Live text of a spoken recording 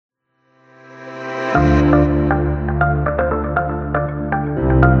Well,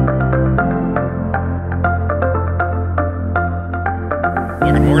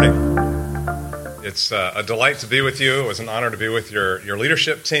 good morning. It's a delight to be with you. It was an honor to be with your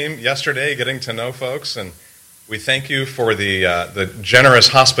leadership team yesterday, getting to know folks, and we thank you for the generous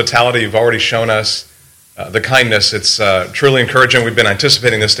hospitality you've already shown us, the kindness. It's truly encouraging. We've been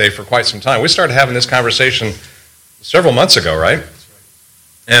anticipating this day for quite some time. We started having this conversation several months ago, right?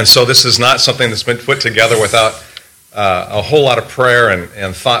 And so this is not something that's been put together without a whole lot of prayer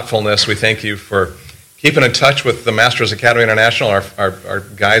and thoughtfulness. We thank you for keeping in touch with the Masters Academy International, our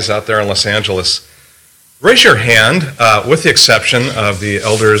guys out there in Los Angeles. Raise your hand, with the exception of the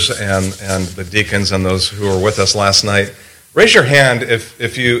elders and the deacons and those who were with us last night. Raise your hand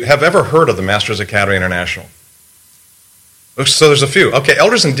if you have ever heard of the Masters Academy International. So there's a few. Okay,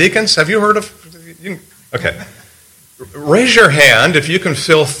 elders and deacons, have you heard of? Okay. Raise your hand if you can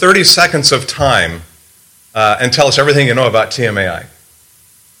fill 30 seconds of time and tell us everything you know about TMAI.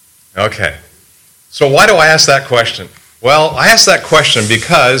 Okay. So why do I ask that question? Well, I ask that question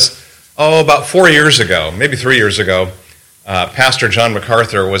because, about 4 years ago, maybe 3 years ago, Pastor John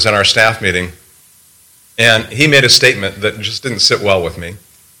MacArthur was in our staff meeting, and he made a statement that just didn't sit well with me.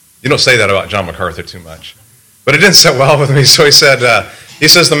 You don't say that about John MacArthur too much. But it didn't sit well with me, so he says,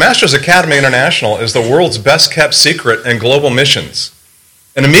 the Masters Academy International is the world's best-kept secret in global missions.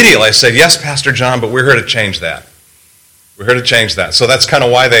 And immediately I said, yes, Pastor John, but we're here to change that. We're here to change that. So that's kind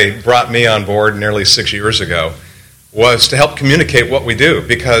of why they brought me on board nearly 6 years ago, was to help communicate what we do,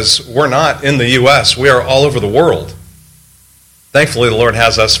 because we're not in the U.S., we are all over the world. Thankfully, the Lord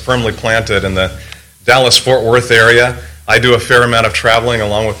has us firmly planted in the Dallas-Fort Worth area. I do a fair amount of traveling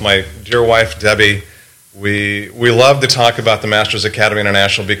along with my dear wife, Debbie. We love to talk about the Masters Academy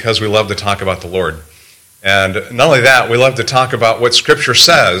International because we love to talk about the Lord. And not only that, we love to talk about what Scripture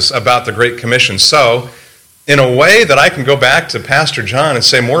says about the Great Commission. So, in a way that I can go back to Pastor John and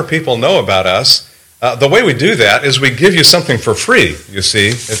say more people know about us, the way we do that is we give you something for free, you see.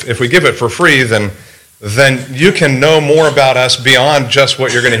 If we give it for free, then you can know more about us beyond just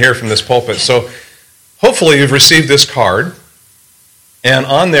what you're going to hear from this pulpit. So hopefully you've received this card, and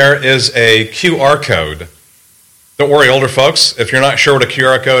on there is a QR code. Don't worry, older folks. If you're not sure what a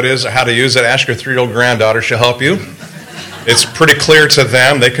QR code is or how to use it, ask your 3-year-old granddaughter. She'll help you. It's pretty clear to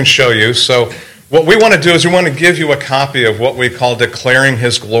them. They can show you. So what we want to do is we want to give you a copy of what we call Declaring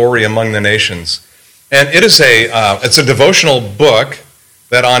His Glory Among the Nations. And it is it's a devotional book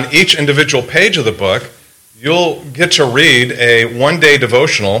that on each individual page of the book, you'll get to read a one-day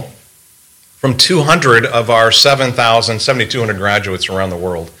devotional from 200 of our 7,200 graduates around the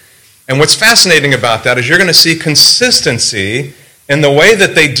world. And what's fascinating about that is you're going to see consistency in the way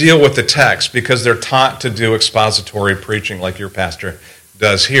that they deal with the text, because they're taught to do expository preaching like your pastor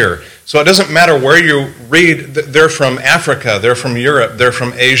does here. So it doesn't matter where you read, they're from Africa, they're from Europe, they're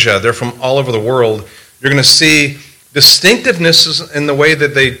from Asia, they're from all over the world. You're going to see distinctiveness in the way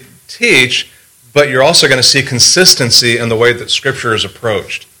that they teach, but you're also going to see consistency in the way that Scripture is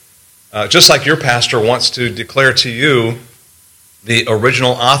approached. Just like your pastor wants to declare to you the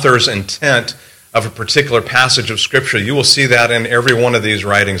original author's intent of a particular passage of Scripture, you will see that in every one of these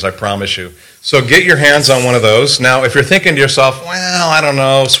writings, I promise you. So get your hands on one of those. Now, if you're thinking to yourself, well, I don't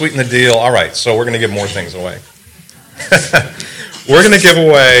know, sweeten the deal. All right, so we're going to give more things away. We're going to give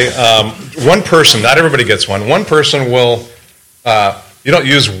away one person. Not everybody gets one. One person will, you don't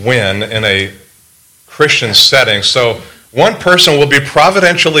use win in a Christian setting, so one person will be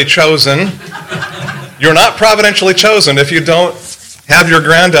providentially chosen. You're not providentially chosen if you don't have your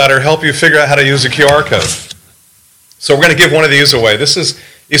granddaughter help you figure out how to use a QR code. So we're going to give one of these away. This is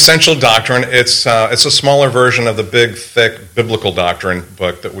Essential Doctrine. It's a smaller version of the big, thick Biblical Doctrine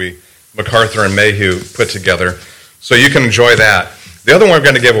book that MacArthur and Mayhew put together. So you can enjoy that. The other one we're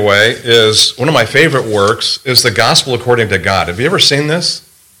going to give away is one of my favorite works, is The Gospel According to God. Have you ever seen this?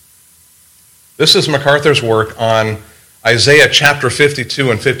 This is MacArthur's work on Isaiah chapter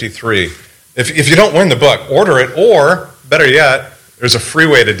 52 and 53. If you don't win the book, order it, or better yet, there's a free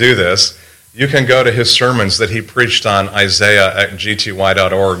way to do this. You can go to his sermons that he preached on Isaiah at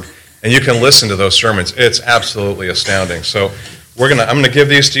gty.org, and you can listen to those sermons. It's absolutely astounding. So I'm going to give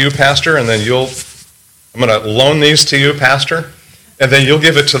these to you, Pastor, and then I'm going to loan these to you, Pastor, and then you'll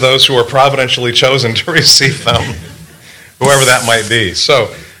give it to those who are providentially chosen to receive them, whoever that might be. So,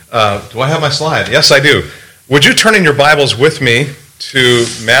 do I have my slide? Yes, I do. Would you turn in your Bibles with me to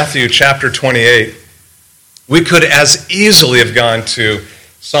Matthew chapter 28? We could as easily have gone to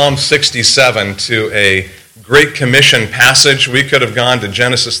Psalm 67, to a Great Commission passage. We could have gone to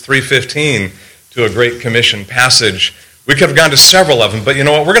Genesis 3:15 to a Great Commission passage. We could have gone to several of them, but you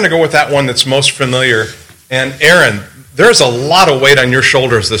know what? We're going to go with that one that's most familiar. And Aaron, there's a lot of weight on your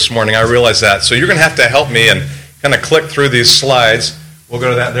shoulders this morning. I realize that. So you're going to have to help me and kind of click through these slides. We'll go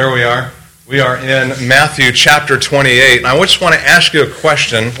to that. There we are. We are in Matthew chapter 28. And I just want to ask you a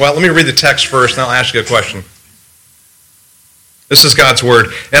question. Well, let me read the text first, and I'll ask you a question. This is God's Word.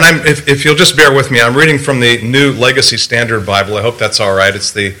 And if you'll just bear with me, I'm reading from the New Legacy Standard Bible. I hope that's all right.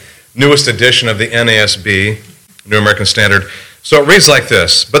 It's the newest edition of the NASB, New American Standard. So it reads like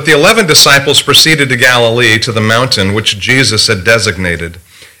this. But the 11 disciples proceeded to Galilee, to the mountain which Jesus had designated.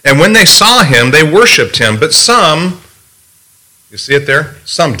 And when they saw him, they worshipped him. But some, you see it there?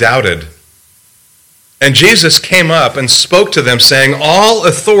 Some doubted. And Jesus came up and spoke to them, saying, all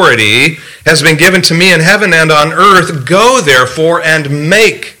authority has been given to me in heaven and on earth. Go, therefore, and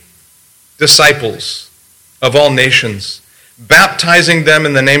make disciples of all nations, baptizing them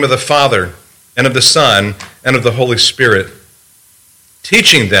in the name of the Father and of the Son and of the Holy Spirit,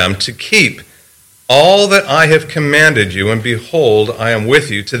 teaching them to keep all that I have commanded you, and behold, I am with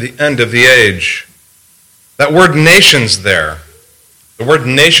you to the end of the age. That word nations there, the word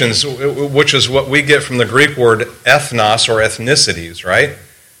nations, which is what we get from the Greek word ethnos or ethnicities, right?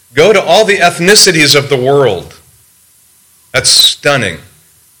 Go to all the ethnicities of the world. That's stunning.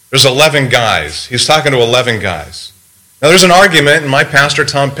 There's 11 guys. He's talking to 11 guys. Now there's an argument, and my pastor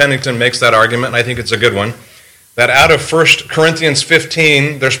Tom Pennington makes that argument, and I think it's a good one, that out of 1 Corinthians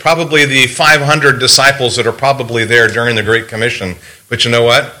 15, there's probably the 500 disciples that are probably there during the Great Commission. But you know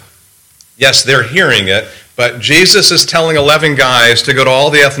what? Yes, they're hearing it, but Jesus is telling 11 guys to go to all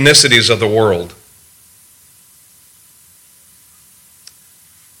the ethnicities of the world.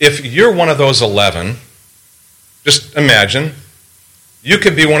 If you're one of those 11, just imagine, you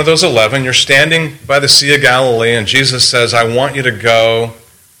could be one of those 11. You're standing by the Sea of Galilee, and Jesus says, I want you to go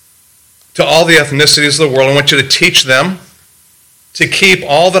to all the ethnicities of the world. I want you to teach them to keep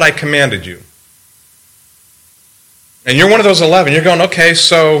all that I commanded you. And you're one of those 11. You're going, okay,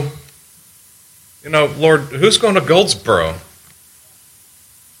 so, Lord, who's going to Goldsboro?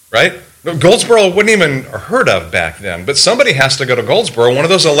 Right? Goldsboro wasn't even heard of back then, but somebody has to go to Goldsboro, one of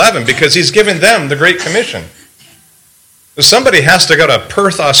those 11, because he's given them the Great Commission. Somebody has to go to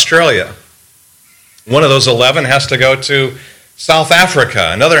Perth, Australia. One of those 11 has to go to South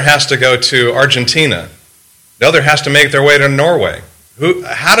Africa. Another has to go to Argentina. The other has to make their way to Norway.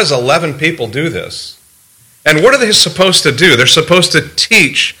 How does 11 people do this? And what are they supposed to do? They're supposed to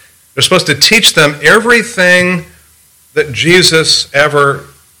teach. They're supposed to teach them everything that Jesus ever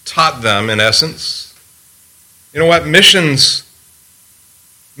taught them, in essence. You know what? Missions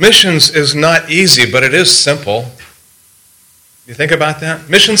is not easy, but it is simple. You think about that?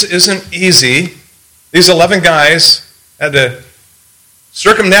 Missions isn't easy. These 11 guys had to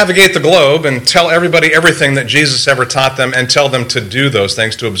circumnavigate the globe and tell everybody everything that Jesus ever taught them and tell them to do those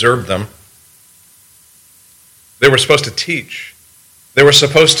things, to observe them. They were supposed to teach. They were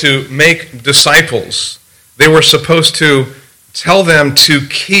supposed to make disciples. They were supposed to tell them to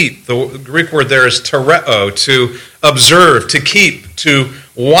keep. The Greek word there is tereo, to observe, to keep, to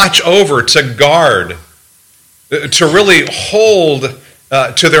watch over, to guard, to really hold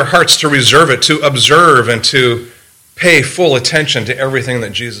to their hearts, to reserve it, to observe, and to pay full attention to everything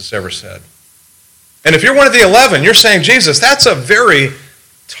that Jesus ever said. And if you're one of the 11, you're saying, Jesus, that's a very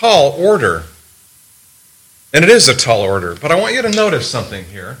tall order. And it is a tall order. But I want you to notice something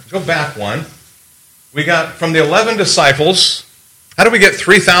here. Go back one. We got from the 11 disciples, how do we get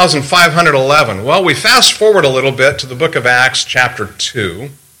 3,511? Well, we fast forward a little bit to the book of Acts chapter 2.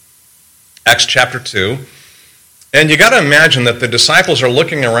 Acts chapter 2. And you got to imagine that the disciples are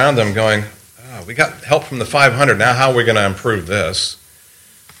looking around them going, we got help from the 500. Now how are we going to improve this?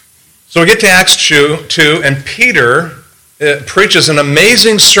 So we get to Acts 2, and Peter preaches an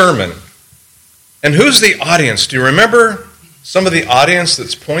amazing sermon. And who's the audience? Do you remember some of the audience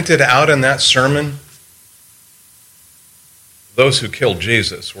that's pointed out in that sermon? Those who killed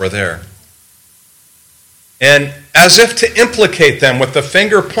Jesus were there. And as if to implicate them with the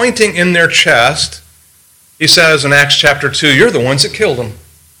finger pointing in their chest, he says in Acts chapter 2, you're the ones that killed him.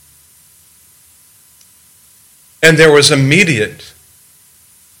 And there was immediate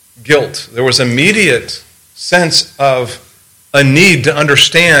guilt. There was immediate sense of a need to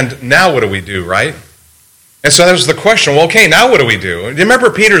understand, now what do we do, right? And so that was the question, well, okay, now what do we do? Do you remember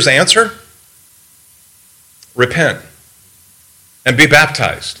Peter's answer? Repent and be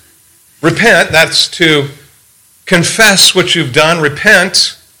baptized. Repent, that's to confess what you've done.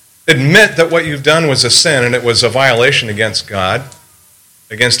 Repent, admit that what you've done was a sin and it was a violation against God,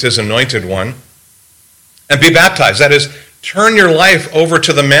 against his anointed one. And be baptized. That is, turn your life over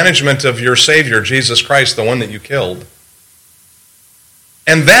to the management of your Savior, Jesus Christ, the one that you killed.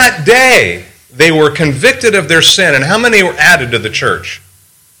 And that day, they were convicted of their sin. And how many were added to the church?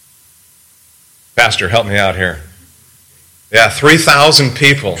 Pastor, help me out here. Yeah, 3,000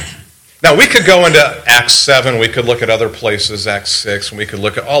 people. Now, we could go into Acts 7, we could look at other places, Acts 6, and we could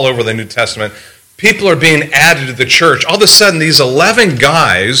look at all over the New Testament. People are being added to the church. All of a sudden, these 11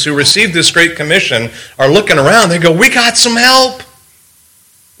 guys who received this great commission are looking around. They go, we got some help.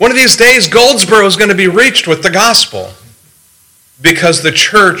 One of these days, Goldsboro is going to be reached with the gospel because the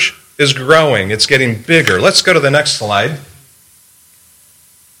church is growing. It's getting bigger. Let's go to the next slide.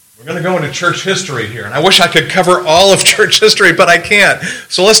 We're going to go into church history here, and I wish I could cover all of church history, but I can't.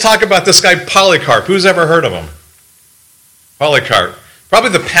 So let's talk about this guy Polycarp. Who's ever heard of him? Polycarp.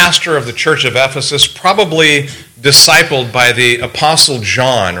 Probably the pastor of the church of Ephesus, probably discipled by the apostle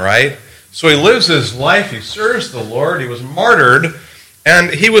John, right? So he lives his life, he serves the Lord, he was martyred,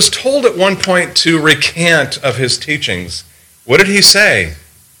 and he was told at one point to recant of his teachings. What did he say?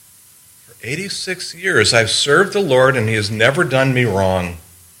 For 86 years I've served the Lord, and he has never done me wrong.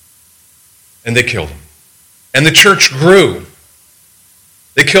 And they killed him. And the church grew.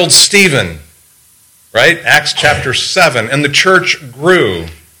 They killed Stephen, right? Acts chapter 7. And the church grew.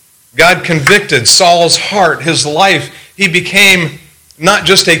 God convicted Saul's heart, his life. He became not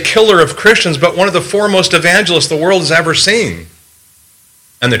just a killer of Christians, but one of the foremost evangelists the world has ever seen.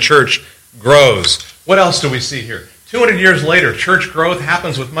 And the church grows. What else do we see here? 200 years later, church growth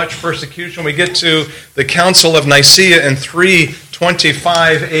happens with much persecution. We get to the Council of Nicaea in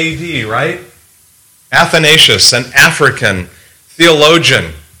 325 AD, right? Athanasius, an African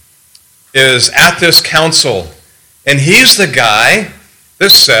theologian, is at this council, and he's the guy that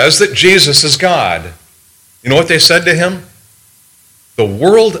says that Jesus is God. You know what they said to him? The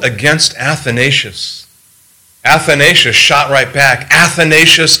world against Athanasius. Athanasius shot right back.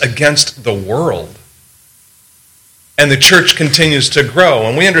 Athanasius against the world. And the church continues to grow.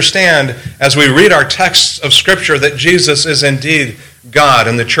 And we understand as we read our texts of Scripture that Jesus is indeed God,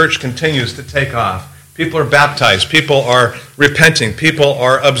 and the church continues to take off. People are baptized. People are repenting. People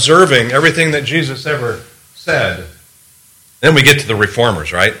are observing everything that Jesus ever said. Then we get to the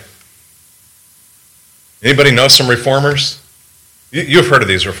reformers, right? Anybody know some reformers? You've heard of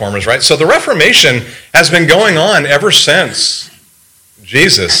these reformers, right? So the Reformation has been going on ever since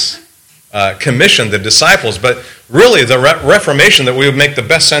Jesus commissioned the disciples. But really, the Reformation that we would make the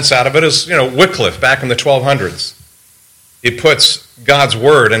best sense out of it is, Wycliffe back in the 1200s. He puts God's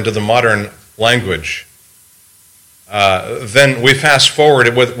word into the modern language. Then we fast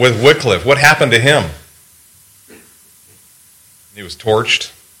forward with Wycliffe. What happened to him? He was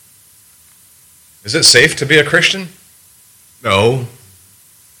torched. Is it safe to be a Christian? No.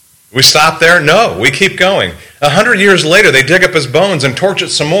 We stop there? No. We keep going. 100 years later, they dig up his bones and torch it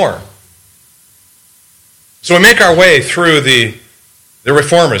some more. So we make our way through the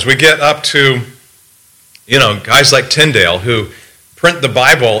reformers. We get up to, guys like Tyndale who print the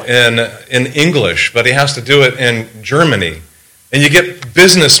Bible in English, but he has to do it in Germany. And you get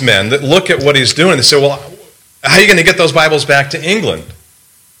businessmen that look at what he's doing and say, well, how are you going to get those Bibles back to England?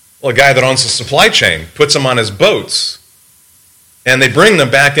 Well, a guy that owns the supply chain puts them on his boats, and they bring them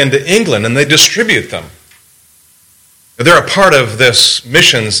back into England, and they distribute them. They're a part of this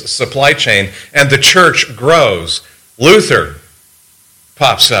missions supply chain, and the church grows. Luther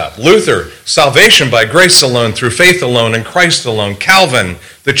pops up. Luther, salvation by grace alone, through faith alone, in Christ alone. Calvin,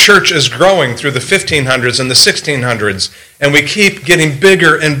 the church is growing through the 1500s and the 1600s, and we keep getting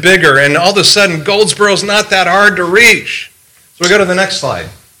bigger and bigger, and all of a sudden, Goldsboro's not that hard to reach. So we go to the next slide.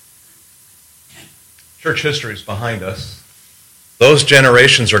 Church history is behind us. Those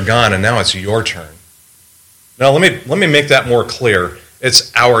generations are gone, and now it's your turn. Now, let me make that more clear.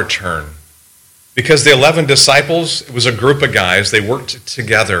 It's our turn. Because the 11 disciples, it was a group of guys. They worked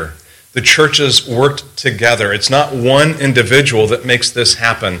together. The churches worked together. It's not one individual that makes this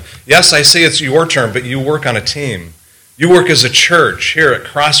happen. Yes, I say it's your turn, but you work on a team. You work as a church here at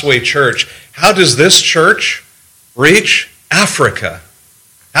Crossway Church. How does this church reach Africa?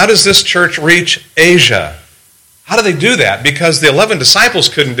 How does this church reach Asia? How do they do that? Because the 11 disciples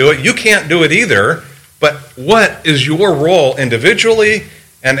couldn't do it. You can't do it either. But what is your role individually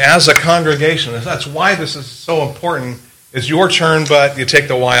and as a congregation? That's why this is so important. It's your turn, but you take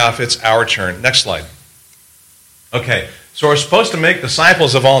the Y off. It's our turn. Next slide. Okay, so we're supposed to make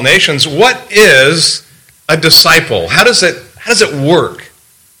disciples of all nations. What is a disciple? How does it work?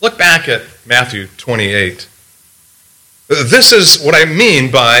 Look back at Matthew 28. This is what I mean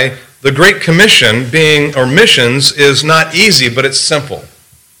by the Great Commission or missions is not easy, but it's simple.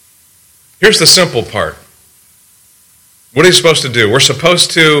 Here's the simple part. What are you supposed to do? We're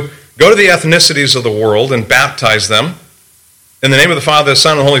supposed to go to the ethnicities of the world and baptize them. in the name of the Father, the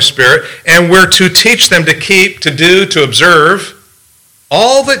Son, and the Holy Spirit, and we're to teach them to keep, to do, to observe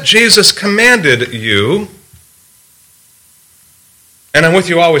all that Jesus commanded you, and I'm with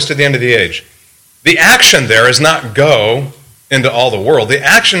you always to the end of the age. The action there is not go into all the world. The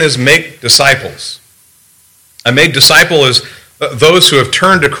action is make disciples. A made disciple is those who have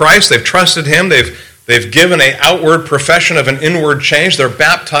turned to Christ, they've trusted him, they've given an outward profession of an inward change, they're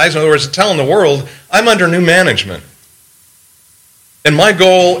baptized. In other words, telling the world, I'm under new management. And my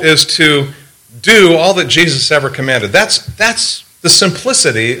goal is to do all that Jesus ever commanded. That's the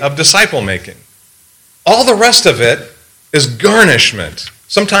simplicity of disciple making. All the rest of it is garnishment.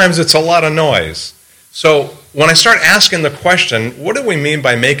 Sometimes it's a lot of noise. So when I start asking the question, what do we mean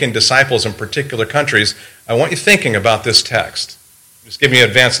by making disciples in particular countries, I want you thinking about this text. Just give me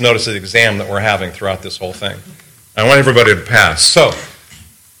advance notice of the exam that we're having throughout this whole thing. I want everybody to pass. So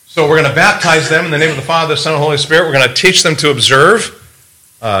we're going to baptize them in the name of the Father, the Son, and the Holy Spirit. We're going to teach them to observe.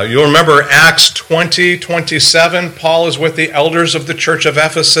 You'll remember Acts 20:27. Paul is with the elders of the church of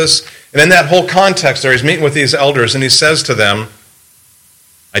Ephesus. And in that whole context there, he's meeting with these elders, and he says to them,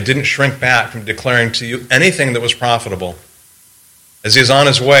 I didn't shrink back from declaring to you anything that was profitable, as he's on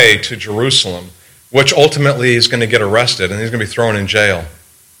his way to Jerusalem, which ultimately he's going to get arrested and he's going to be thrown in jail.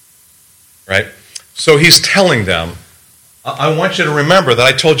 Right? So he's telling them, I want you to remember that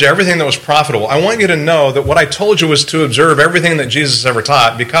I told you everything that was profitable. I want you to know that what I told you was to observe everything that Jesus ever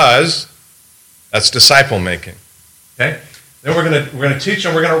taught, because that's disciple making. Okay? Then we're going to teach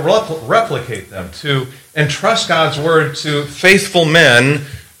them, we're going to replicate them, to entrust God's word to faithful men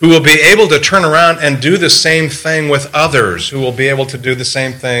who will be able to turn around and do the same thing with others, who will be able to do the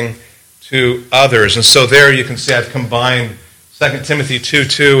same thing to others. And so there you can see I've combined 2 Timothy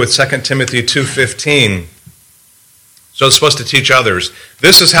 2:2 with 2 Timothy 2:15. So it's supposed to teach others.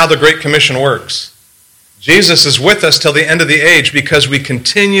 This is how the Great Commission works. Jesus is with us till the end of the age because we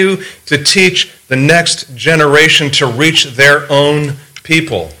continue to teach the next generation to reach their own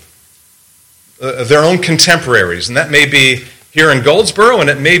people, their own contemporaries. And that may be here in Goldsboro, and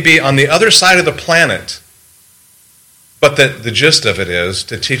it may be on the other side of the planet. But the gist of it is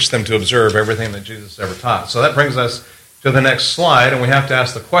to teach them to observe everything that Jesus ever taught. So that brings us to the next slide, and we have to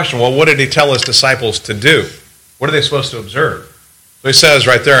ask the question, well, what did he tell his disciples to do? What are they supposed to observe? So he says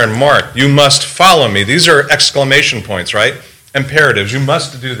right there in Mark, you must follow me. These are exclamation points, right? Imperatives. You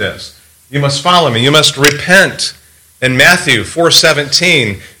must do this. You must follow me. You must repent. In Matthew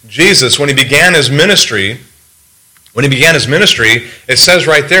 4:17, Jesus, when he began his ministry, it says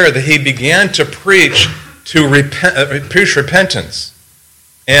right there that he began to preach repentance.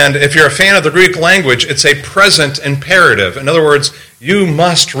 And if you're a fan of the Greek language, it's a present imperative. In other words, you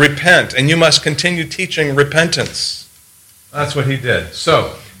must repent, and you must continue teaching repentance. That's what he did.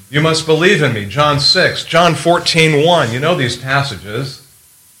 So, you must believe in me, John 6, John 14:1. You know these passages.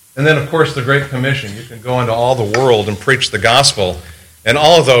 And then, of course, the Great Commission. You can go into all the world and preach the gospel. And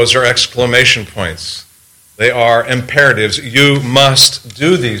all of those are exclamation points. They are imperatives. You must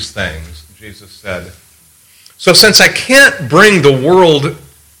do these things, Jesus said. So since I can't bring the world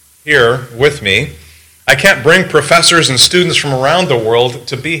here with me, I can't bring professors and students from around the world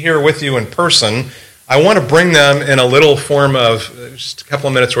to be here with you in person, I want to bring them in a little form of just a couple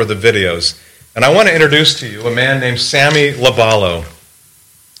of minutes worth of videos. And I want to introduce to you a man named Sammy Laballo.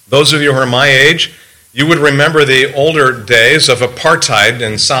 Those of you who are my age, you would remember the older days of apartheid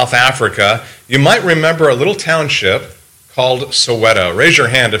in South Africa. You might remember a little township called Soweto. Raise your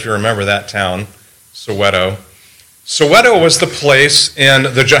hand if you remember that town, Soweto. Soweto was the place in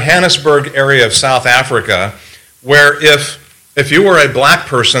the Johannesburg area of South Africa where if you were a black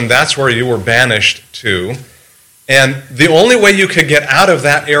person, that's where you were banished to. And the only way you could get out of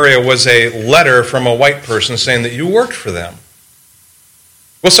that area was a letter from a white person saying that you worked for them.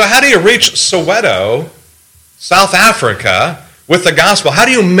 Well, so how do you reach Soweto, South Africa, with the gospel? How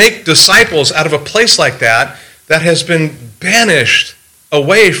do you make disciples out of a place like that that has been banished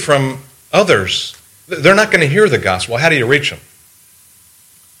away from others? They're not going to hear the gospel. How do you reach them?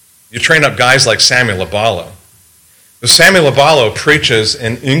 You train up guys like Sammy Laballo. Sammy Laballo preaches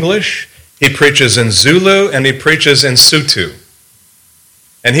in English, he preaches in Zulu, and he preaches in Sotho.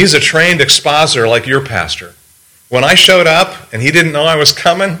 And he's a trained expositor like your pastor. When I showed up and he didn't know I was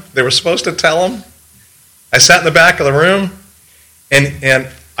coming, they were supposed to tell him. I sat in the back of the room, and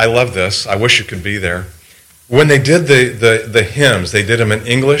I love this. I wish you could be there. When they did the hymns, they did them in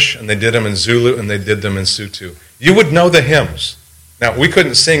English, and they did them in Zulu, and they did them in Sotho. You would know the hymns. Now, we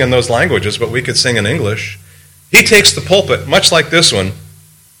couldn't sing in those languages, but we could sing in English. He takes the pulpit, much like this one,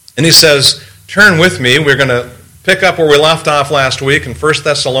 and he says, turn with me. We're going to pick up where we left off last week in 1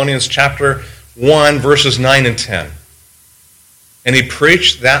 Thessalonians chapter 1, verses 9 and 10. And he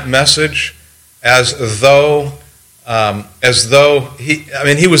preached that message as though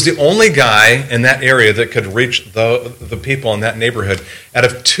he was the only guy in that area that could reach the people in that neighborhood. Out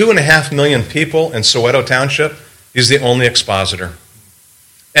of 2.5 million people in Soweto Township, he's the only expositor.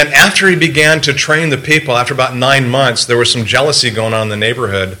 And after he began to train the people, after about 9 months, there was some jealousy going on in the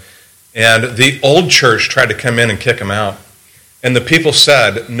neighborhood, and the old church tried to come in and kick him out. And the people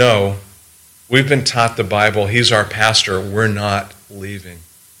said, no, we've been taught the Bible, he's our pastor, we're not leaving.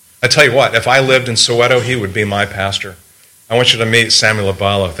 I tell you what, if I lived in Soweto, he would be my pastor. I want you to meet Samuel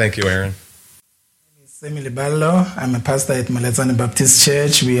Lebalo. Thank you, Aaron. Samuel Lebalo. I'm a pastor at Maletsane Baptist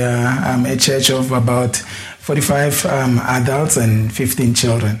Church. We are a church of about 45 adults and 15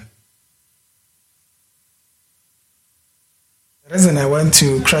 children. The reason I went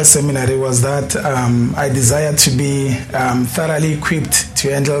to Christ Seminary was that I desired to be thoroughly equipped to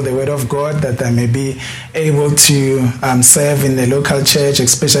handle the Word of God, that I may be able to serve in the local church,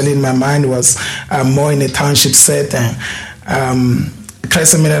 especially in my mind was more in a township setting.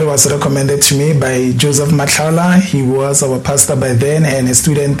 Christ Seminary was recommended to me by Joseph Matlala. He was our pastor by then and a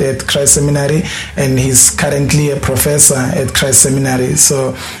student at Christ Seminary, and he's currently a professor at Christ Seminary.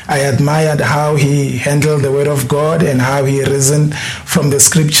 So I admired how he handled the Word of God and how he reasoned from the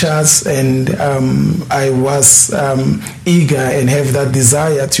Scriptures, and I was eager and have that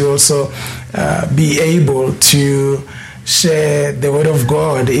desire to also be able to share the Word of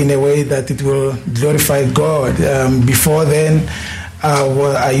God in a way that it will glorify God. Before then,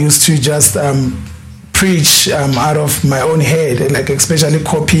 I used to just preach out of my own head, like especially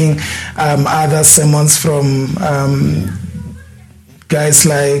copying other sermons from guys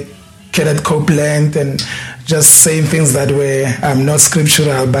like Kenneth Copeland, and just saying things that were not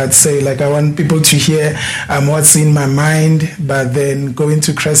scriptural, but say like I want people to hear what's in my mind. But then going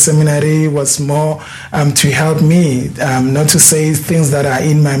to Christ Seminary was more to help me, not to say things that are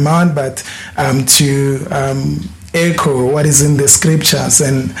in my mind, but to echo what is in the Scriptures.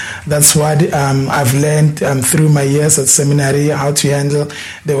 And that's what I've learned through my years at seminary, how to handle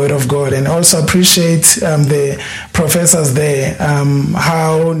the Word of God. And also appreciate the professors there,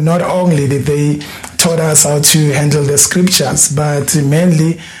 how not only did they taught us how to handle the Scriptures, but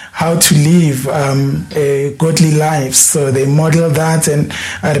mainly how to live a godly life. So they modeled that. And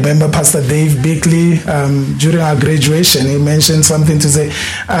I remember Pastor Dave Bickley, during our graduation, he mentioned something to say,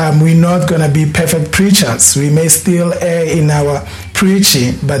 we're not going to be perfect preachers. We may still err in our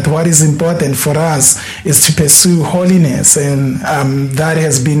preaching, but what is important for us is to pursue holiness. And that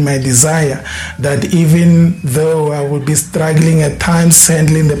has been my desire, that even though I would be struggling at times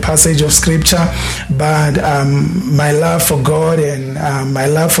handling the passage of Scripture, but my love for God and my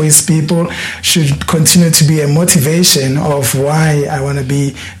love for His people should continue to be a motivation of why I want to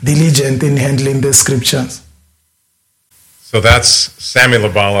be diligent in handling the Scriptures. So that's Samuel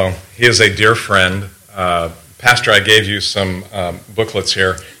Lebalo. He is a dear friend. Pastor, I gave you some booklets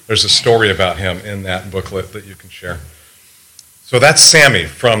here. There's a story about him in that booklet that you can share. So that's Sammy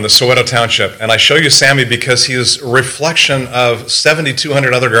from the Soweto Township. And I show you Sammy because he is a reflection of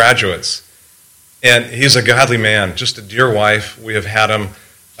 7,200 other graduates. And he's a godly man, just a dear wife. We have had him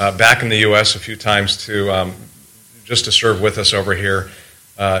back in the U.S. a few times just to serve with us over here.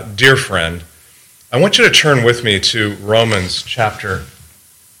 Dear friend, I want you to turn with me to Romans chapter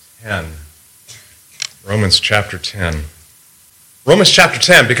 10. Romans chapter 10. Romans chapter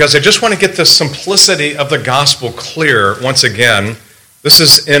 10, because I just want to get the simplicity of the gospel clear once again. This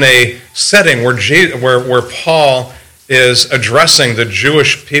is in a setting where Paul is addressing the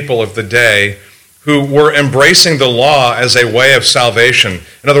Jewish people of the day who were embracing the law as a way of salvation.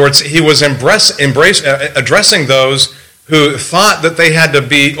 In other words, he was addressing those who thought that they had to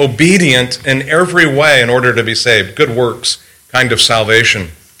be obedient in every way in order to be saved, good works, kind of salvation.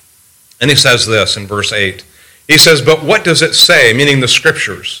 And he says this in verse 8. He says, but what does it say, meaning the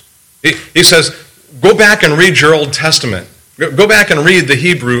Scriptures? He says, go back and read your Old Testament. Go back and read the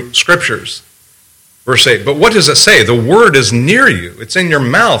Hebrew Scriptures. Verse 8, but what does it say? The word is near you. It's in your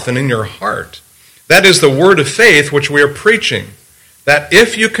mouth and in your heart. That is the word of faith which we are preaching. That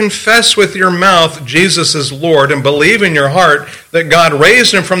if you confess with your mouth Jesus is Lord and believe in your heart that God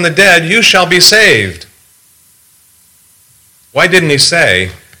raised him from the dead, you shall be saved. Why didn't he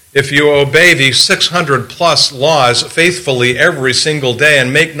say, if you obey these 600 plus laws faithfully every single day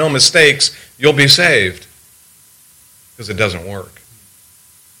and make no mistakes, you'll be saved? Because it doesn't work.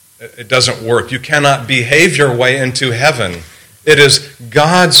 It doesn't work. You cannot behave your way into heaven. It is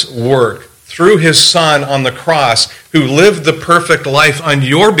God's work through his Son on the cross, who lived the perfect life on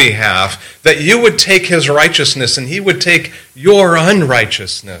your behalf, that you would take his righteousness and he would take your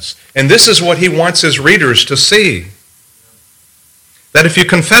unrighteousness. And this is what he wants his readers to see. that if you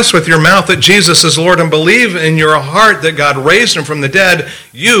confess with your mouth that Jesus is Lord and believe in your heart that God raised him from the dead,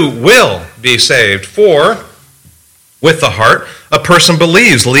 you will be saved. For with the heart a person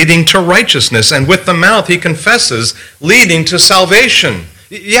believes, leading to righteousness, and with the mouth he confesses, leading to salvation.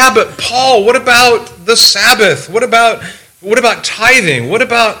 Yeah, but Paul, what about the Sabbath? What about tithing? What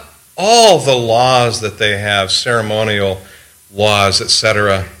about all the laws that they have, ceremonial laws,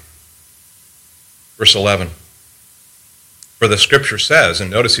 etc.? Verse 11. For the scripture says,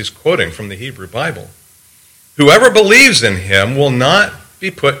 and notice he's quoting from the Hebrew Bible, whoever believes in him will not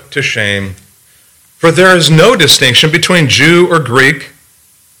be put to shame. For there is no distinction between Jew or Greek,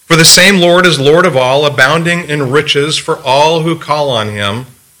 for the same Lord is Lord of all, abounding in riches for all who call on him.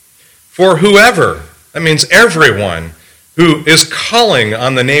 For whoever, that means everyone, who is calling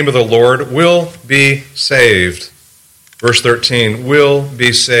on the name of the Lord will be saved. Verse 13, will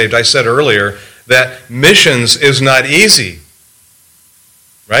be saved. I said earlier that missions is not easy,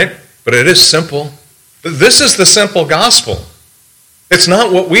 right? But it is simple. This is the simple gospel. It's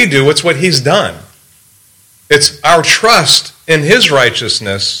not what we do, it's what he's done. It's our trust in his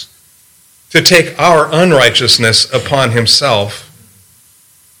righteousness to take our unrighteousness upon himself.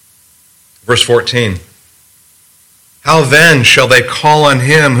 Verse 14. How then shall they call on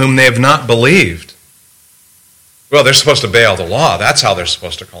him whom they have not believed? Well, they're supposed to obey all the law. That's how they're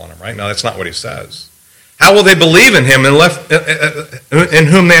supposed to call on him, right? No, that's not what he says. How will they believe in him in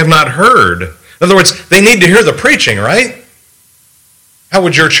whom they have not heard? In other words, they need to hear the preaching, right? How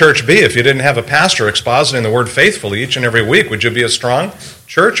would your church be if you didn't have a pastor expositing the word faithfully each and every week? Would you be a strong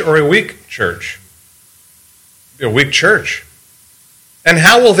church or a weak church? Be a weak church. And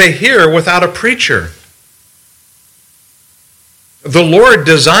how will they hear without a preacher? The Lord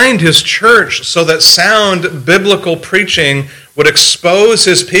designed his church so that sound biblical preaching would expose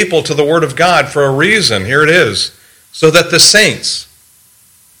his people to the Word of God for a reason. Here it is. So that the saints,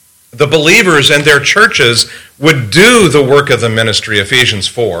 the believers in their churches, would do the work of the ministry, Ephesians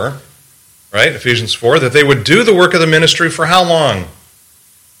 4, right? Ephesians 4, that they would do the work of the ministry for how long?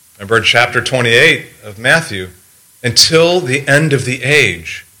 Remember in chapter 28 of Matthew, until the end of the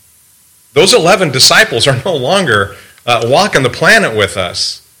age. Those 11 disciples are no longer walking the planet with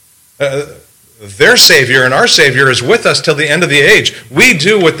us. Their Savior and our Savior is with us till the end of the age. We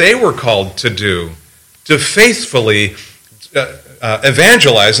do what they were called to do, to faithfully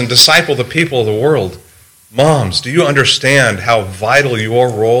evangelize and disciple the people of the world. Moms, do you understand how vital your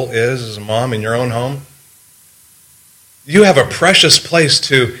role is as a mom in your own home? You have a precious place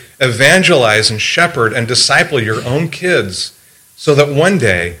to evangelize and shepherd and disciple your own kids so that one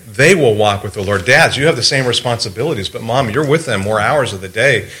day they will walk with the Lord. Dads, you have the same responsibilities, but Mom, you're with them more hours of the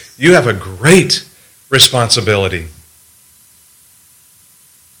day. You have a great responsibility.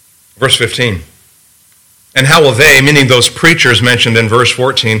 Verse 15. And how will they, meaning those preachers mentioned in verse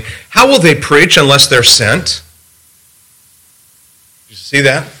 14, how will they preach unless they're sent? Did you see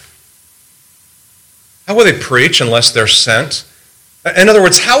that? How will they preach unless they're sent? In other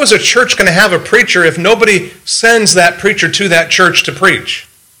words, how is a church going to have a preacher if nobody sends that preacher to that church to preach?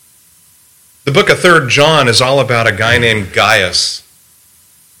 The book of 3 John is all about a guy named Gaius.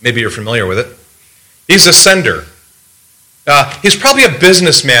 Maybe you're familiar with it. He's a sender. He's probably a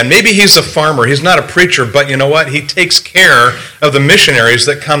businessman. Maybe he's a farmer. He's not a preacher, but you know what? He takes care of the missionaries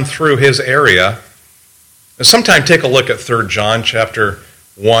that come through his area. And sometime take a look at 3 John chapter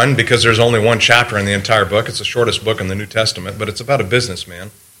 1, because there's only one chapter in the entire book. It's the shortest book in the New Testament, but it's about a businessman.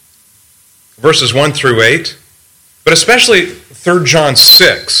 Verses 1 through 8, but especially 3 John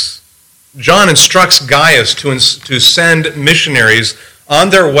 6. John instructs Gaius to send missionaries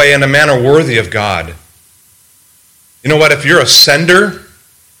on their way in a manner worthy of God. You know what? If you're a sender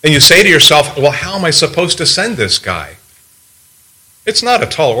and you say to yourself, well, how am I supposed to send this guy? It's not a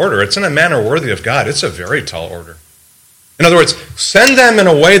tall order. It's in a manner worthy of God. It's a very tall order. In other words, send them in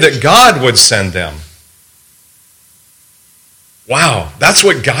a way that God would send them. Wow, that's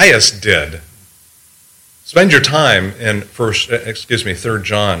what Gaius did. Spend your time in 3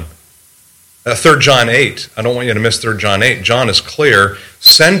 John. 3 John 8. I don't want you to miss 3 John 8. John is clear.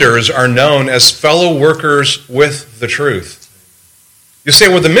 Senders are known as fellow workers with the truth. You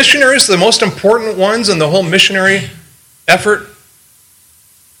say, were the missionaries the most important ones in the whole missionary effort?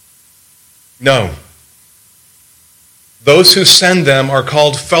 No. Those who send them are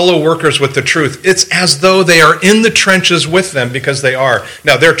called fellow workers with the truth. It's as though they are in the trenches with them, because they are.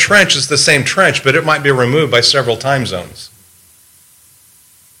 Now, their trench is the same trench, but it might be removed by several time zones.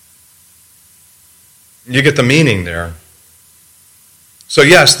 You get the meaning there. So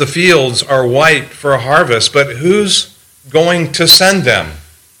yes, the fields are white for a harvest, but who's going to send them?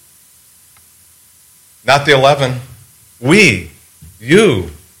 Not the 11. We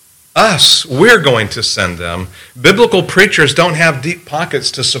us, we're going to send them. Biblical preachers don't have deep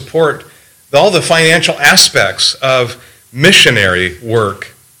pockets to support all the financial aspects of missionary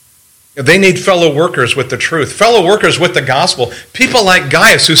work. They need fellow workers with the truth, fellow workers with the gospel, people like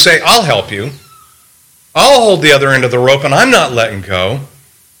Gaius who say, I'll help you. I'll hold the other end of the rope and I'm not letting go.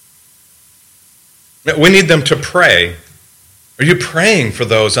 We need them to pray. Are you praying for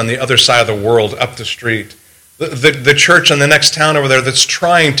those on the other side of the world, up the street? The church in the next town over there that's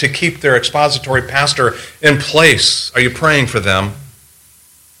trying to keep their expository pastor in place. Are you praying for them?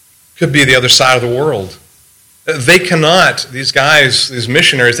 Could be the other side of the world. They cannot, these guys, these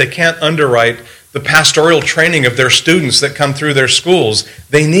missionaries, they can't underwrite the pastoral training of their students that come through their schools.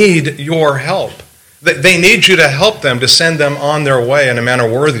 They need your help. They need you to help them, to send them on their way in a manner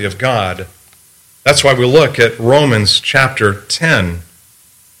worthy of God. That's why we look at Romans chapter 10.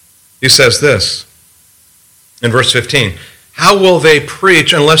 He says this in verse 15, how will they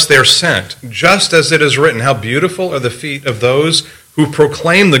preach unless they are sent? Just as it is written, how beautiful are the feet of those who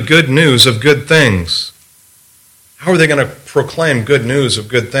proclaim the good news of good things. How are they going to proclaim good news of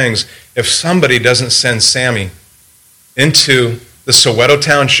good things if somebody doesn't send Sammy into the Soweto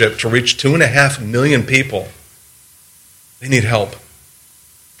Township to reach 2.5 million people? They need help.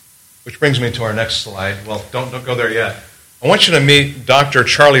 Which brings me to our next slide. Well, don't go there yet. I want you to meet Dr.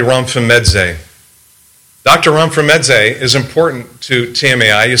 Charlie Ramphimedze. Dr. Ramphimedze is important to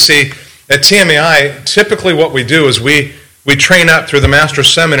TMAI. You see, at TMAI, typically what we do is we train up through the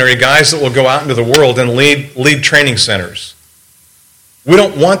Master's Seminary guys that will go out into the world and lead training centers. We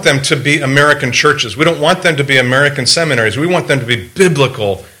don't want them to be American churches. We don't want them to be American seminaries. We want them to be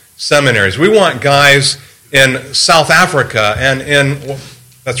biblical seminaries. We want guys in South Africa and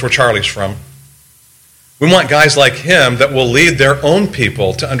that's where Charlie's from. We want guys like him that will lead their own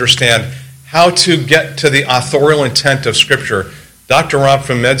people to understand how to get to the authorial intent of Scripture. Dr.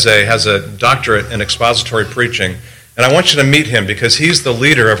 Ramphimedze has a doctorate in expository preaching, and I want you to meet him because he's the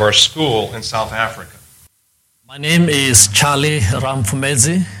leader of our school in South Africa. My name is Charlie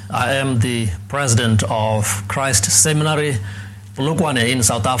Ramphimedze. I am the president of Christ Seminary, Polokwane in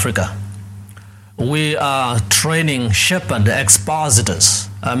South Africa. We are training shepherd expositors,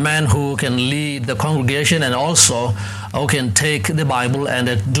 a man who can lead the congregation and also who can take the Bible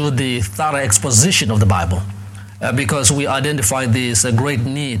and do the thorough exposition of the Bible. Because we identify this great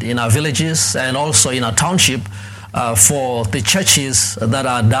need in our villages and also in our township for the churches that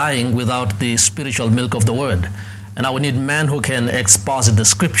are dying without the spiritual milk of the Word. And I would need men who can exposit the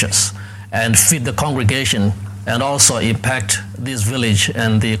Scriptures and feed the congregation and also impact this village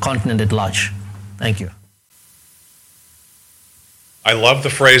and the continent at large. Thank you. I love the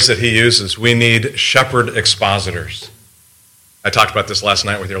phrase that he uses. We need shepherd expositors. I talked about this last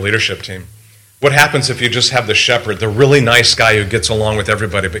night with your leadership team. What happens if you just have the shepherd, the really nice guy who gets along with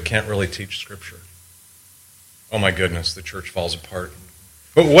everybody but can't really teach Scripture? Oh my goodness, the church falls apart.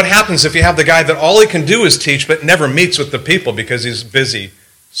 But what happens if you have the guy that all he can do is teach but never meets with the people because he's busy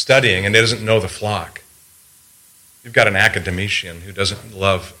studying and doesn't know the flock? You've got an academician who doesn't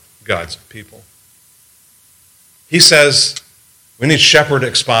love God's people. He says, we need shepherd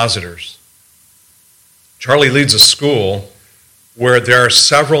expositors. Charlie leads a school where there are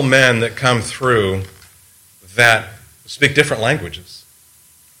several men that come through that speak different languages.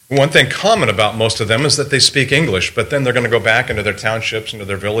 One thing common about most of them is that they speak English, but then they're going to go back into their townships, into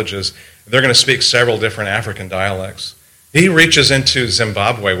their villages. They're going to speak several different African dialects. He reaches into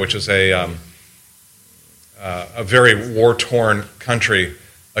Zimbabwe, which is a very war-torn country,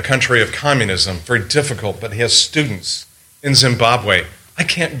 a country of communism, very difficult, but he has students in Zimbabwe. I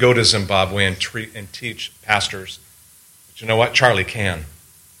can't go to Zimbabwe and teach pastors. But you know what? Charlie can.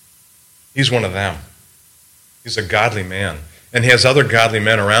 He's one of them. He's a godly man. And he has other godly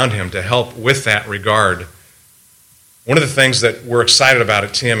men around him to help with that regard. One of the things that we're excited about at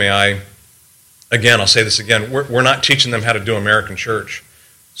TMAI, again, I'll say this again, we're not teaching them how to do American church.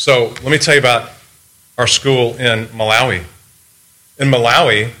 So let me tell you about our school in Malawi. In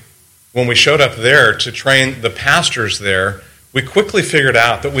Malawi, when we showed up there to train the pastors there, we quickly figured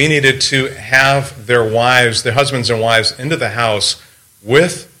out that we needed to have their wives, their husbands and wives, into the house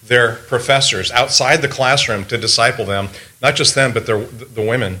with their professors outside the classroom to disciple them, not just them, but the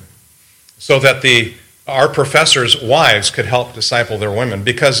women, so that our professors' wives could help disciple their women.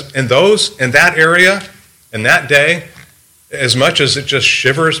 Because in that area, in that day, as much as it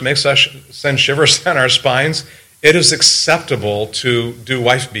just makes us send shivers down our spines, it is acceptable to do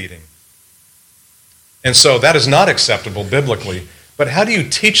wife beating. And so that is not acceptable biblically. But how do you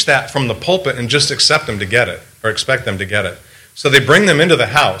teach that from the pulpit and just accept them to get it, or expect them to get it? So they bring them into the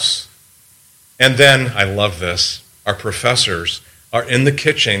house, and then, I love this, our professors are in the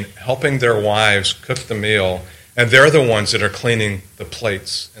kitchen helping their wives cook the meal, and they're the ones that are cleaning the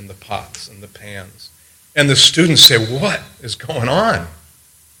plates and the pots and the pans. And the students say, "What is going on?"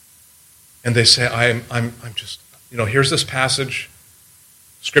 And they say, I'm just, here's this passage.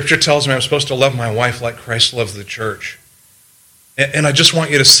 Scripture tells me I'm supposed to love my wife like Christ loves the church. And I just want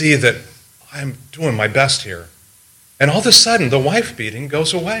you to see that I'm doing my best here. And all of a sudden, the wife beating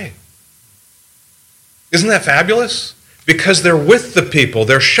goes away. Isn't that fabulous? Because they're with the people.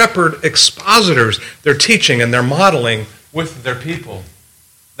 They're shepherd expositors. They're teaching and they're modeling with their people.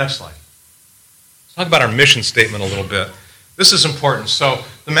 Next slide. Let's talk about our mission statement a little bit. This is important. So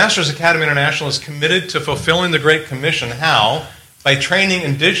the Masters Academy International is committed to fulfilling the Great Commission. How? By training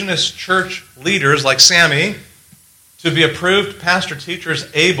indigenous church leaders like Sammy to be approved pastor teachers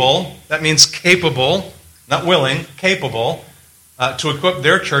able, that means capable, not willing, capable, to equip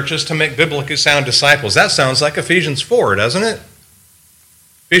their churches to make biblically sound disciples. That sounds like Ephesians 4, doesn't it?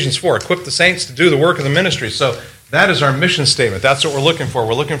 Ephesians 4, equip the saints to do the work of the ministry. So that is our mission statement. That's what we're looking for.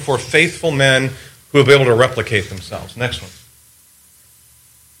 We're looking for faithful men who will be able to replicate themselves. Next one.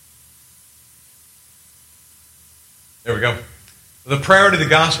 There we go. The priority of the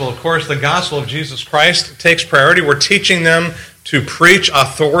gospel, of course, the gospel of Jesus Christ takes priority. We're teaching them to preach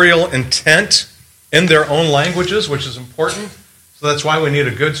authorial intent in their own languages, which is important. So that's why we need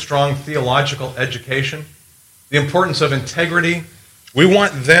a good, strong theological education. The importance of integrity. We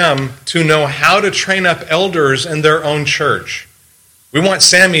want them to know how to train up elders in their own church. We want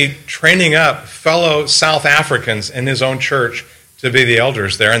Sammy training up fellow South Africans in his own church to be the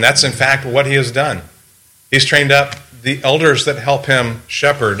elders there, and that's in fact what he has done. He's trained up the elders that help him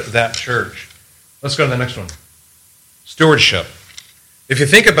shepherd that church. Let's go to the next one. Stewardship. If you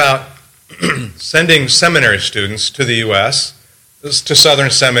think about sending seminary students to the U.S., to Southern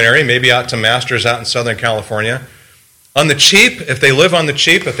Seminary, maybe out to masters out in Southern California, on the cheap, if they live on the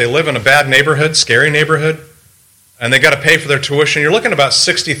cheap, if they live in a bad neighborhood, scary neighborhood, and they got to pay for their tuition, you're looking at about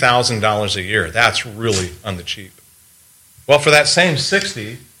 $60,000 a year. That's really on the cheap. Well, for that same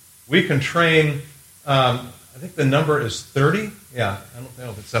 60, we can train, I think the number is 30. Yeah, I don't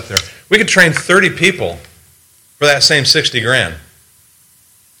know if it's up there. We could train 30 people for that same 60 grand.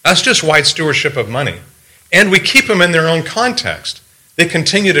 That's just wide stewardship of money. And we keep them in their own context. They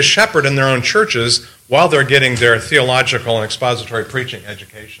continue to shepherd in their own churches while they're getting their theological and expository preaching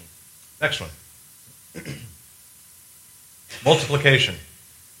education. Next one. Multiplication.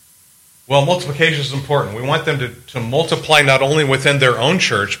 Well, multiplication is important. We want them to multiply not only within their own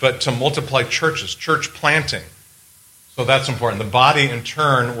church, but to multiply churches, church planting. So that's important. The body, in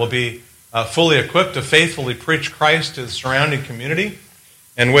turn, will be fully equipped to faithfully preach Christ to the surrounding community.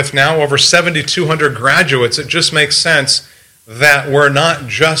 And with now over 7,200 graduates, it just makes sense that we're not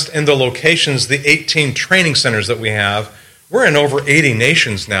just in the locations, the 18 training centers that we have. We're in over 80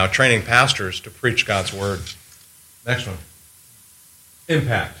 nations now training pastors to preach God's word. Next one.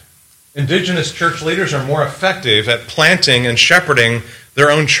 Impact. Indigenous church leaders are more effective at planting and shepherding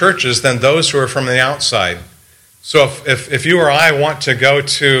their own churches than those who are from the outside. So if you or I want to go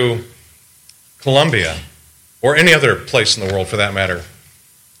to Colombia, or any other place in the world for that matter,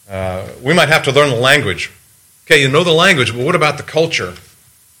 we might have to learn the language. Okay, you know the language, but what about the culture?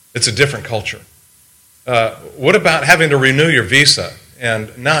 It's a different culture. What about having to renew your visa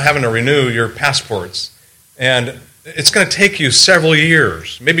and now having to renew your passports? And it's going to take you several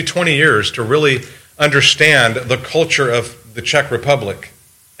years, maybe 20 years, to really understand the culture of the Czech Republic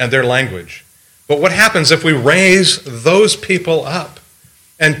and their language. But what happens if we raise those people up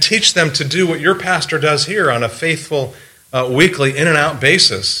and teach them to do what your pastor does here on a faithful weekly in and out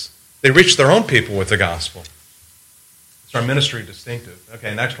basis? They reach their own people with the gospel. It's our ministry distinctive.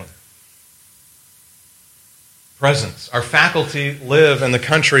 Okay, next one. Presence. Our faculty live in the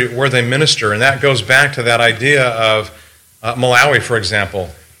country where they minister, and that goes back to that idea of Malawi, for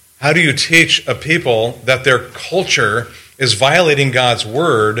example. How do you teach a people that their culture is violating God's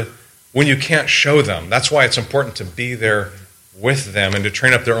word when you can't show them? That's why it's important to be there with them and to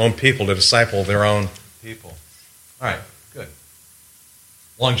train up their own people, to disciple their own people. All right, good.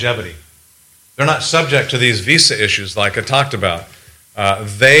 Longevity. They're not subject to these visa issues like I talked about.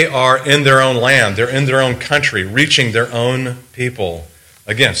 They are in their own land. They're in their own country, reaching their own people.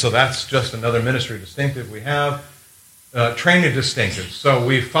 Again, so that's just another ministry distinctive we have. Training distinctive. So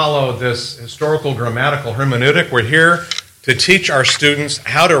we follow this historical grammatical hermeneutic. We're here to teach our students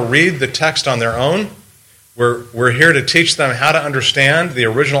how to read the text on their own. We're here to teach them how to understand the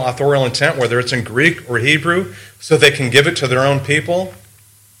original authorial intent, whether it's in Greek or Hebrew, so they can give it to their own people,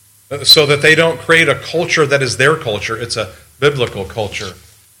 so that they don't create a culture that is their culture. It's a biblical culture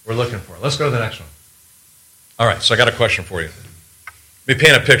we're looking for. Let's go to the next one. All right, so I got a question for you. Let me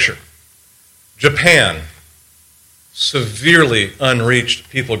paint a picture. Japan, severely unreached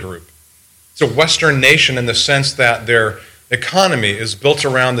people group. It's a Western nation in the sense that their economy is built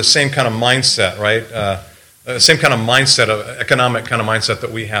around the same kind of mindset, right? Same kind of mindset, economic kind of mindset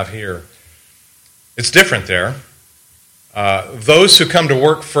that we have here. It's different there. Those who come to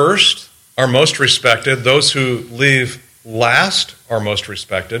work first are most respected. Those who leave last are most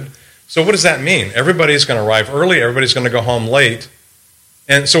respected. So what does that mean? Everybody's going to arrive early. Everybody's going to go home late.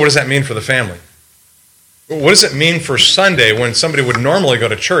 And so what does that mean for the family? What does it mean for Sunday when somebody would normally go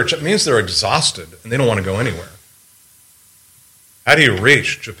to church? It means they're exhausted and they don't want to go anywhere. How do you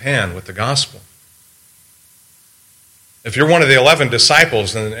reach Japan with the gospel? If you're one of the 11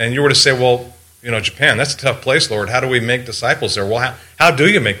 disciples and you were to say, well, Japan, that's a tough place, Lord. How do we make disciples there? Well, how do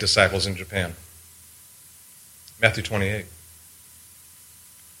you make disciples in Japan? Matthew 28.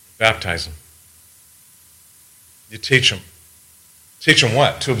 Baptize them. You teach them. Teach them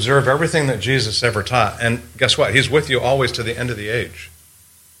what? To observe everything that Jesus ever taught. And guess what? He's with you always to the end of the age.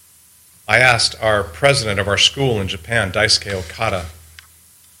 I asked our president of our school in Japan, Daisuke Okada,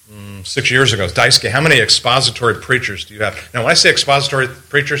 6 years ago, Daisuke, how many expository preachers do you have? Now, when I say expository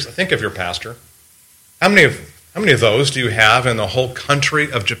preachers, I think of your pastor. How many of those do you have in the whole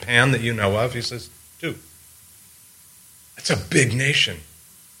country of Japan that you know of? He says, 2. That's a big nation.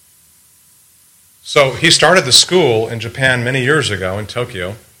 So he started the school in Japan many years ago in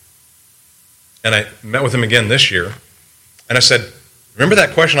Tokyo, and I met with him again this year, and I said, remember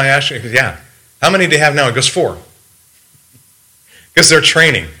that question I asked you? He goes, yeah. How many do you have now? He goes, 4. Because they're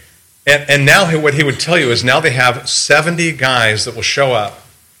training. And now what he would tell you is now they have 70 guys that will show up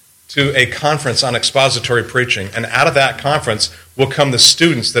to a conference on expository preaching, and out of that conference will come the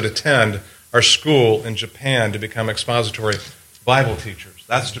students that attend our school in Japan to become expository Bible teachers.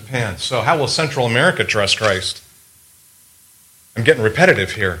 That's Japan. So how will Central America trust Christ? I'm getting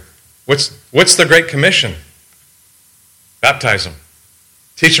repetitive here. What's the Great Commission? Baptize them.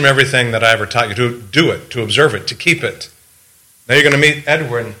 Teach them everything that I ever taught you. To do it, to observe it, to keep it. Now you're going to meet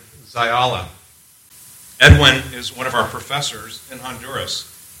Edwin Zayala. Edwin is one of our professors in Honduras.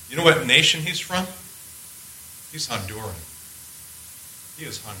 You know what nation he's from? He's Honduran. He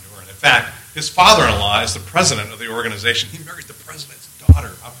is Honduran. In fact, his father-in-law is the president of the organization. He married the president's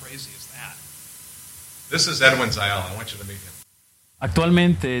daughter. How crazy is that? This is Edwin Zayala. I want you to meet him.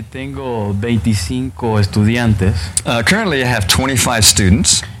 Actualmente tengo 25 estudiantes. Currently I have 25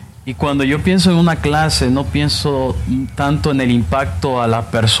 students. Y cuando yo pienso en una clase, no pienso tanto en el impacto a la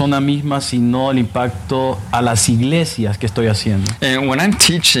persona misma, sino el impacto a las iglesias que estoy haciendo. And when I'm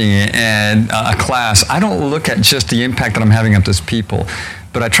teaching a class, I don't look at just the impact that I'm having on those people,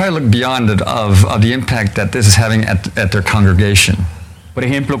 but I try to look beyond it of the impact that this is having at their congregation. Por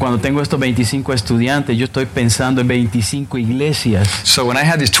ejemplo, cuando tengo estos 25 estudiantes, yo estoy pensando en 25 iglesias. So when I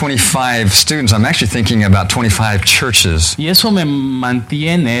have these 25 students, I'm actually thinking about 25 churches. Y eso me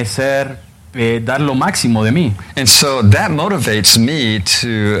mantiene dar lo máximo de mí. And so that motivates me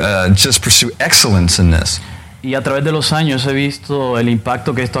to just pursue excellence in this. Y a través de los años he visto el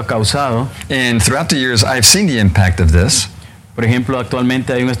impacto que esto ha causado. And throughout the years, I've seen the impact of this. Por ejemplo,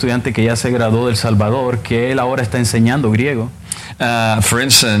 actualmente hay un estudiante que ya se graduó de El Salvador, que él ahora está enseñando griego. For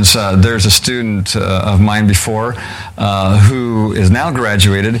instance, there's a student of mine before who is now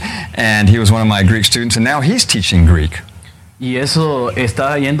graduated, and he was one of my Greek students, and now he's teaching Greek. Y eso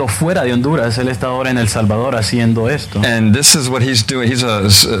está yendo fuera de Honduras. Él está ahora en El Salvador haciendo esto. And this is what he's doing. He's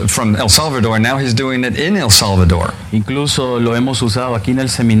from El Salvador, and now he's doing it in El Salvador. Incluso lo hemos usado aquí en el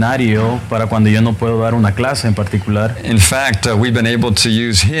seminario para cuando yo no puedo dar una clase en particular. In fact, we've been able to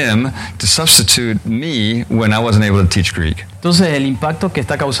use him to substitute me when I wasn't able to teach Greek. Entonces, el impacto que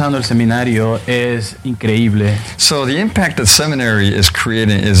está causando el seminario es increíble. So the impact that seminary is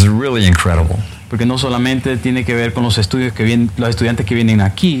creating is really incredible. Porque no solamente tiene que ver con los estudios que vienen, los estudiantes que vienen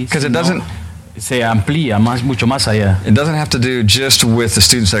aquí, sino se amplía mucho más allá. It doesn't have to do just with the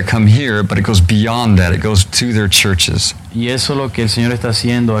students that come here, but it goes beyond that. It goes to their churches. Y eso es lo que el Señor está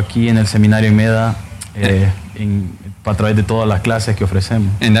haciendo aquí en el seminario en Meda, a través de todas las clases que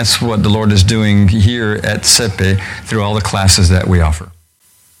ofrecemos. And that's what the Lord is doing here at CEPE through all the classes that we offer.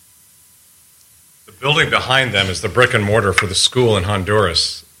 The building behind them is the brick and mortar for the school in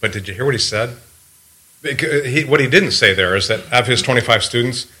Honduras. But did you hear what he said? What he didn't say there is that of his 25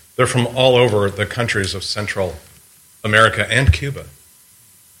 students, they're from all over the countries of Central America and Cuba.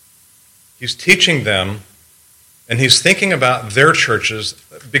 He's teaching them, and he's thinking about their churches,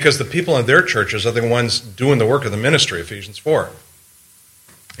 because the people in their churches are the ones doing the work of the ministry, Ephesians 4.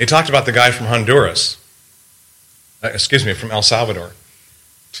 He talked about the guy from Honduras, from El Salvador.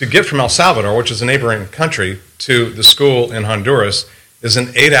 To get from El Salvador, which is a neighboring country, to the school in Honduras, is an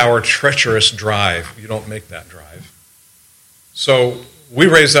 8-hour treacherous drive. You don't make that drive. So we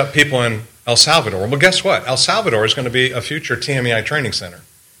raise up people in El Salvador. Well, guess what? El Salvador is going to be a future TMEI training center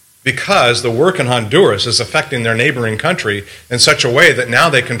because the work in Honduras is affecting their neighboring country in such a way that now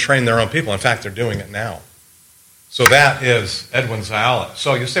they can train their own people. In fact, they're doing it now. So that is Edwin Zayala.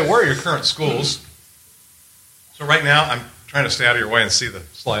 So you say, where are your current schools? So right now, I'm trying to stay out of your way and see the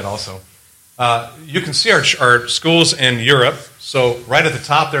slide also. You can see our schools in Europe. So right at the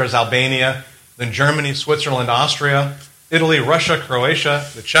top there is Albania, then Germany, Switzerland, Austria, Italy, Russia, Croatia,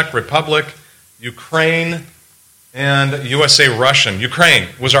 the Czech Republic, Ukraine, and USA Russian. Ukraine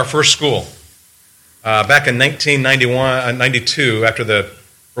was our first school. Back in 1992, after the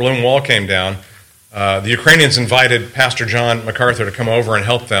Berlin Wall came down, the Ukrainians invited Pastor John MacArthur to come over and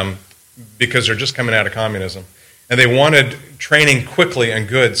help them because they're just coming out of communism. And they wanted training quickly and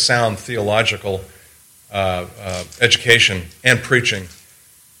good, sound theological education and preaching.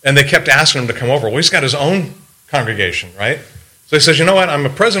 And they kept asking him to come over. Well, he's got his own congregation, right? So he says, you know what, I'm a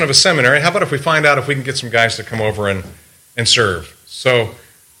president of a seminary. How about if we find out if we can get some guys to come over and serve? So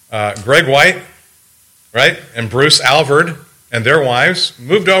Greg White, right, and Bruce Alvord and their wives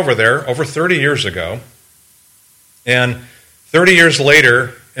moved over there over 30 years ago. And 30 years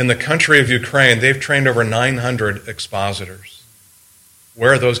later, in the country of Ukraine, they've trained over 900 expositors.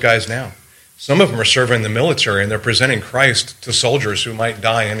 Where are those guys now? Some of them are serving in the military, and they're presenting Christ to soldiers who might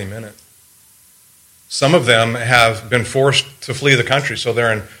die any minute. Some of them have been forced to flee the country, so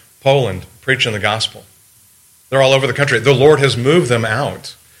they're in Poland preaching the gospel. They're all over the country. The Lord has moved them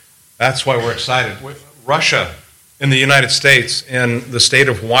out. That's why we're excited. Russia, in the United States, in the state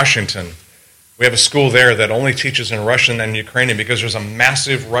of Washington, we have a school there that only teaches in Russian and Ukrainian because there's a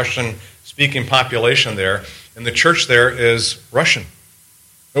massive Russian-speaking population there, and the church there is Russian.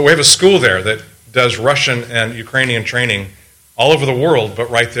 But we have a school there that does Russian and Ukrainian training all over the world, but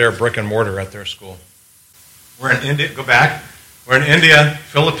right there, brick and mortar at their school. We're in India. Go back. We're in India,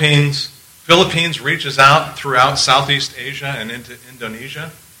 Philippines. Philippines reaches out throughout Southeast Asia and into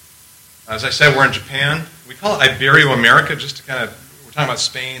Indonesia. As I said, we're in Japan. We call it Ibero-America, just to kind of, we're talking about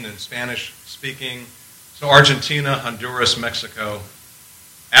Spain and Spanish speaking. So Argentina, Honduras, Mexico,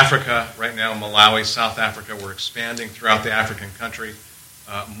 Africa, right now Malawi, South Africa. We're expanding throughout the African country.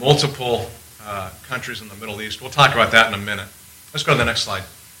 Multiple countries in the Middle East. We'll talk about that in a minute. Let's go to the next slide.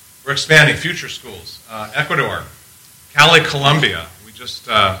 We're expanding future schools. Ecuador, Cali, Colombia. We just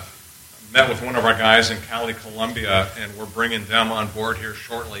met with one of our guys in Cali, Colombia, and we're bringing them on board here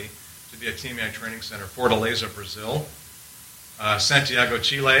shortly to be a TMEI training center. Fortaleza, Brazil. Santiago,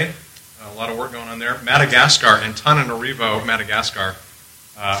 Chile. A lot of work going on there. Madagascar, Antananarivo, Madagascar.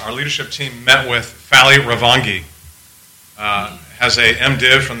 Our leadership team met with Fali Ravangi. Has a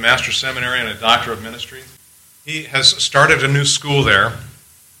MDiv from the Master's Seminary and a Doctor of Ministry. He has started a new school there,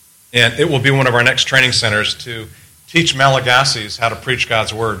 and it will be one of our next training centers to teach Malagasis how to preach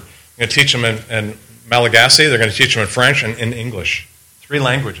God's Word. We're going to teach them in Malagasy, they're going to teach them in French and in English. 3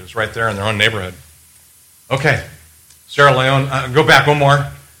 languages right there in their own neighborhood. Okay, Sierra Leone, go back one more.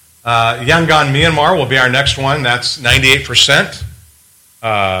 Yangon, Myanmar will be our next one. That's 98%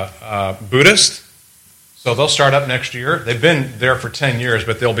 Buddhist. So they'll start up next year. They've been there for 10 years,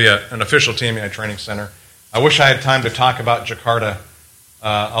 but they'll be an official TMEI training center. I wish I had time to talk about Jakarta.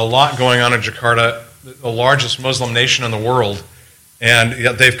 A lot going on in Jakarta, the largest Muslim nation in the world. And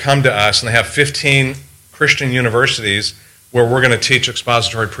yet they've come to us, and they have 15 Christian universities where we're going to teach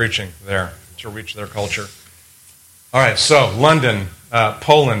expository preaching there to reach their culture. All right, so London,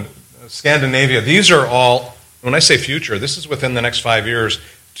 Poland, Scandinavia, these are all, when I say future, this is within the next 5 years,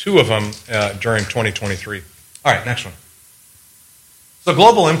 2 of them during 2023. All right, next one. So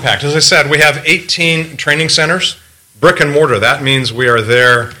global impact. As I said, we have 18 training centers, brick and mortar. That means we are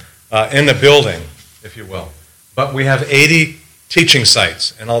there in the building, if you will. But we have 80 teaching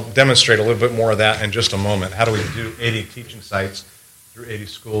sites, and I'll demonstrate a little bit more of that in just a moment. How do we do 80 teaching sites through 80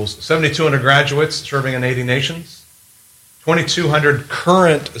 schools? 7,200 graduates serving in 80 nations. 2,200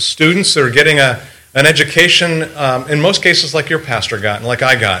 current students that are getting an education, in most cases like your pastor got and like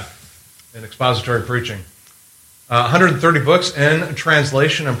I got, in expository preaching. 130 books in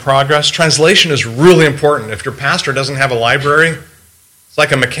translation and progress. Translation is really important. If your pastor doesn't have a library, it's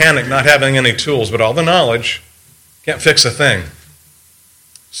like a mechanic not having any tools, but all the knowledge, can't fix a thing.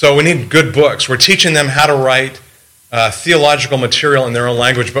 So we need good books. We're teaching them how to write theological material in their own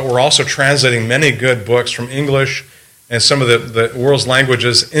language, but we're also translating many good books from English and some of the world's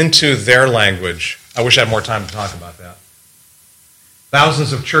languages into their language. I wish I had more time to talk about that.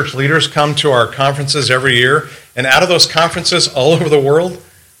 Thousands of church leaders come to our conferences every year, and out of those conferences all over the world,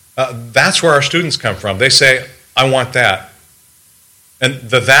 that's where our students come from. They say, I want that. And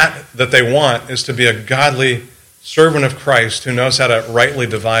that they want is to be a godly servant of Christ who knows how to rightly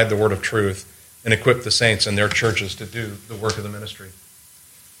divide the word of truth and equip the saints in their churches to do the work of the ministry.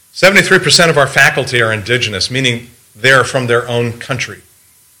 73% of our faculty are indigenous, meaning they're from their own country.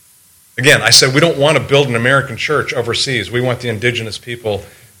 Again, I said we don't want to build an American church overseas. We want the indigenous people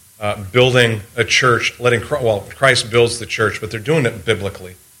building a church, Christ builds the church, but they're doing it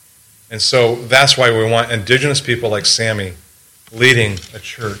biblically. And so that's why we want indigenous people like Sammy leading a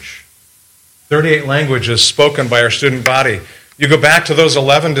church. 38 languages spoken by our student body. You go back to those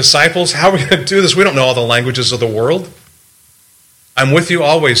 11 disciples, how are we going to do this? We don't know all the languages of the world. I'm with you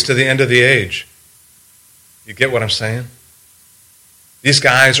always to the end of the age. You get what I'm saying? These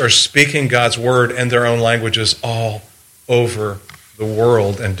guys are speaking God's word in their own languages all over the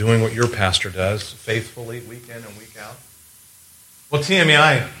world and doing what your pastor does faithfully week in and week out. Well,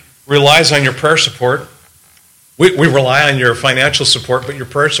 TMEI relies on your prayer support. We rely on your financial support, but your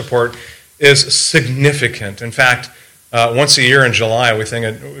prayer support is significant. In fact, once a year in July, we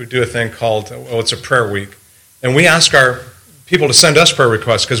do a thing called, it's a prayer week. And we ask our people to send us prayer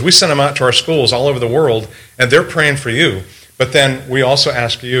requests because we send them out to our schools all over the world, and they're praying for you. But then we also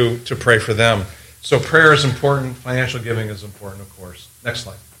ask you to pray for them. So prayer is important. Financial giving is important, of course. Next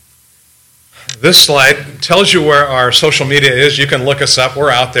slide. This slide tells you where our social media is. You can look us up.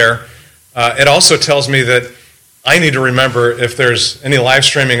 We're out there. It also tells me that I need to remember if there's any live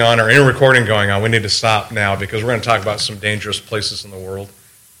streaming on or any recording going on, we need to stop now because we're going to talk about some dangerous places in the world.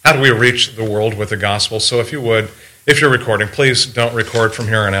 How do we reach the world with the gospel? So if you would, if you're recording, please don't record from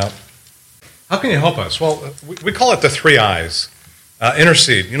here on out. How can you help us? Well, we call it the 3 I's.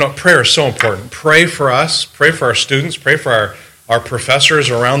 Intercede. Prayer is so important. Pray for us. Pray for our students. Pray for our professors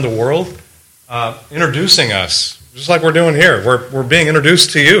around the world. Introducing us, just like we're doing here. We're being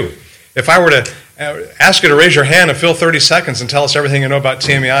introduced to you. If I were to ask you to raise your hand and fill 30 seconds and tell us everything you know about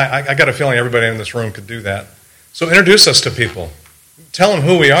TMEI, I got a feeling everybody in this room could do that. So introduce us to people. Tell them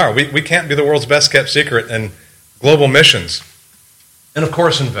who we are. We can't be the world's best kept secret in global missions. And of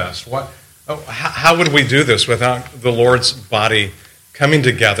course, invest. How would we do this without the Lord's body coming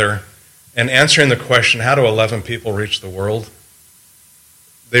together and answering the question, how do 11 people reach the world?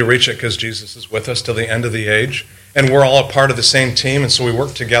 They reach it because Jesus is with us till the end of the age. And we're all a part of the same team, and so we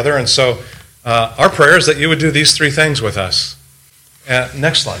work together. And so our prayer is that you would do these 3 things with us.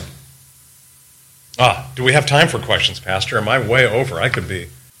 Next slide. Do we have time for questions, Pastor? Am I way over? I could be.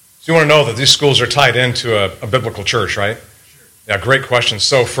 So you want to know that these schools are tied into a biblical church, right? Sure. Yeah, great question.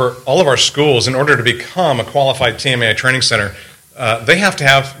 So for all of our schools, in order to become a qualified TMEI training center, they have to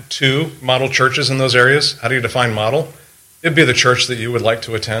have 2 model churches in those areas. How do you define model? It'd be the church that you would like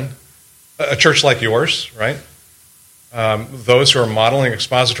to attend. A church like yours, right? Those who are modeling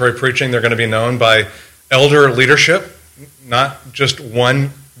expository preaching, they're going to be known by elder leadership, not just one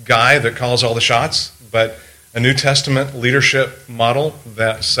guy that calls all the shots, but a New Testament leadership model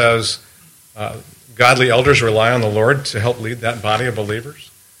that says godly elders rely on the Lord to help lead that body of believers,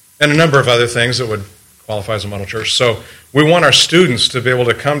 and a number of other things that would qualify as a model church. So we want our students to be able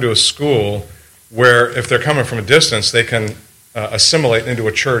to come to a school where, if they're coming from a distance, they can assimilate into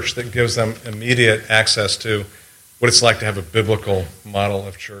a church that gives them immediate access to what it's like to have a biblical model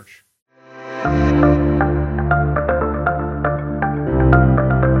of church.